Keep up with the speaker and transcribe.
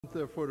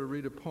Therefore, to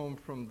read a poem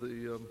from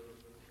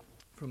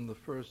the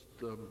first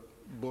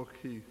book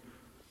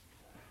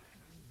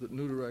that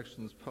New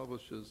Directions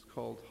publishes,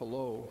 called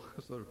Hello,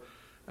 sort of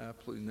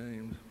aptly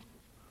named.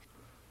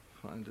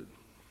 Find it.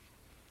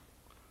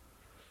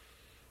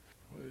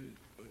 Wait.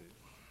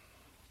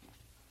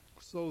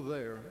 So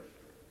there.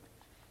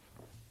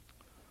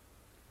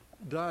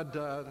 Da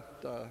da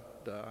da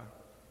da.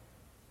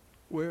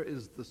 Where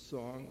is the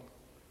song?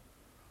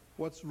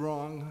 What's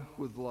wrong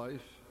with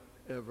life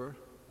ever?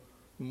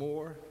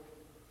 More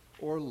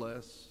or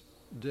less,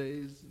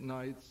 days,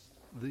 nights,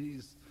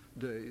 these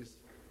days.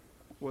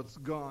 What's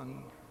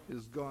gone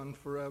is gone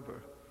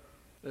forever.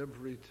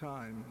 Every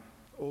time,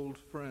 old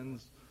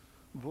friends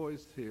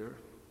voice here.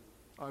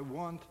 I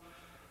want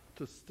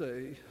to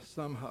stay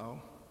somehow.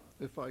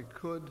 If I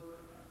could,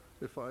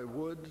 if I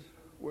would,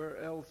 where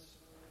else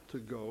to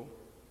go?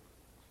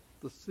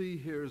 The sea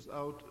here's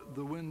out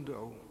the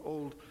window,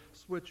 old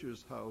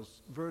switcher's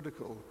house,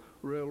 vertical,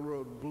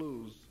 railroad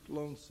blues,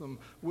 lonesome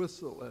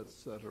whistle,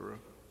 etc.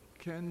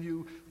 Can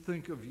you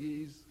think of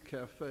Yee's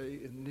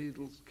Cafe in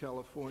Needles,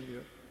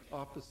 California,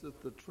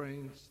 opposite the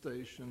train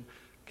station?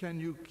 Can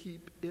you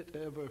keep it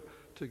ever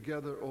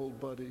together, old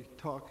buddy,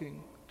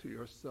 talking to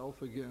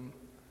yourself again?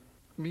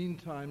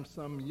 Meantime,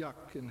 some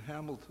yuck in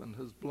Hamilton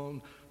has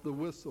blown the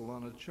whistle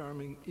on a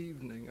charming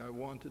evening I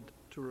wanted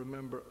to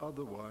remember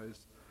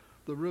otherwise.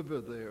 The river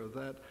there,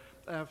 that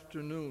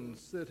afternoon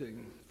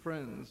sitting,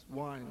 friends,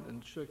 wine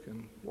and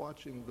chicken,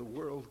 watching the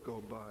world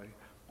go by.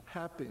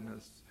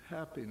 Happiness,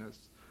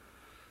 happiness.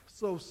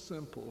 So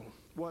simple.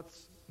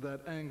 What's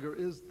that anger?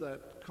 Is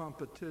that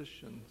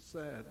competition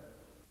sad,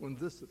 when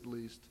this at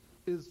least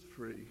is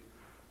free,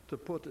 to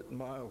put it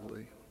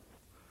mildly?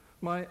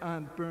 My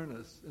Aunt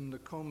Bernice in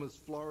Nokomis,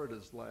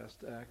 Florida's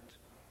last act,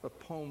 a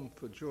poem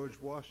for George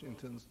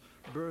Washington's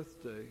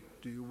birthday.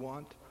 Do you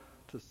want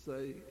to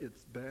say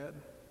it's bad?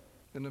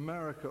 In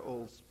America,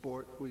 old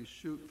sport, we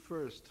shoot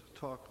first,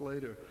 talk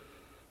later,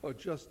 or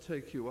just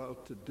take you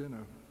out to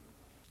dinner.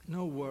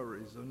 No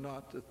worries, or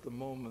not at the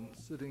moment,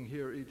 sitting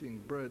here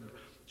eating bread,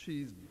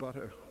 cheese,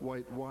 butter,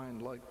 white wine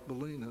like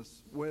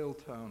Bolinas,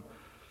 Whaletown.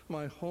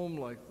 My home,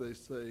 like they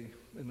say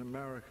in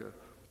America,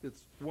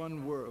 it's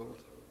one world,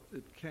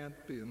 it can't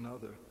be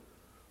another.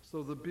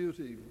 So the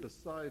beauty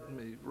beside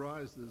me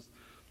rises,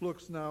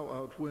 looks now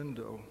out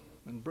window,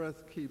 and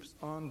breath keeps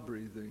on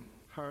breathing,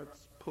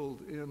 hearts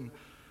pulled in,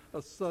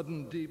 a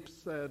sudden, deep,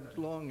 sad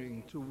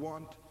longing to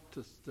want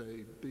to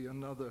stay, be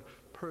another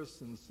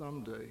person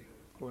someday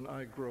when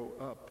I grow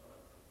up.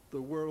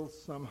 The world's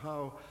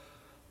somehow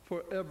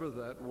forever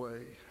that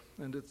way,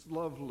 and it's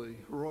lovely,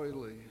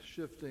 roily,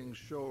 shifting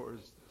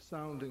shores,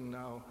 sounding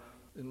now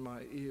in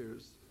my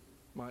ears.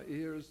 My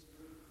ears,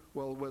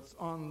 well, what's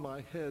on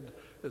my head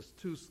as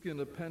two skin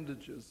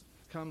appendages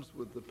comes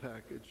with the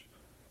package.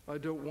 I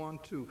don't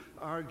want to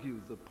argue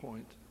the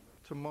point.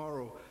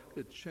 Tomorrow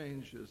it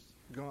changes,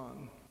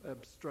 gone,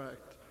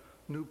 abstract,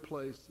 new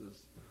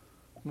places,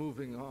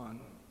 moving on.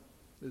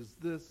 Is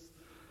this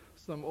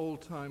some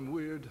old-time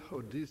weird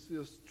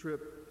Odysseus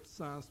trip,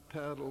 sans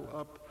paddle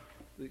up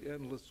the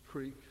endless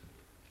creek,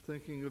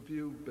 thinking of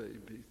you,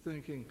 baby,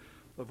 thinking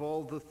of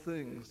all the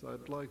things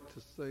I'd like to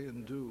say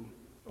and do,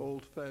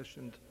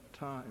 old-fashioned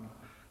time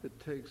it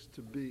takes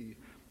to be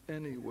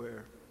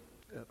anywhere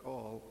at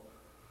all.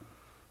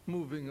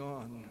 Moving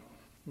on,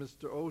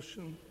 Mr.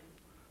 Ocean,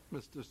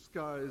 Mr.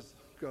 Sky's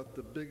got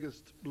the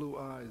biggest blue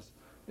eyes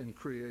in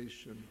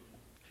creation.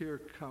 Here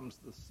comes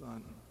the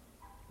sun.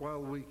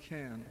 While we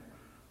can,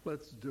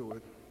 let's do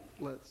it.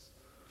 Let's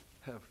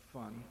have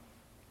fun.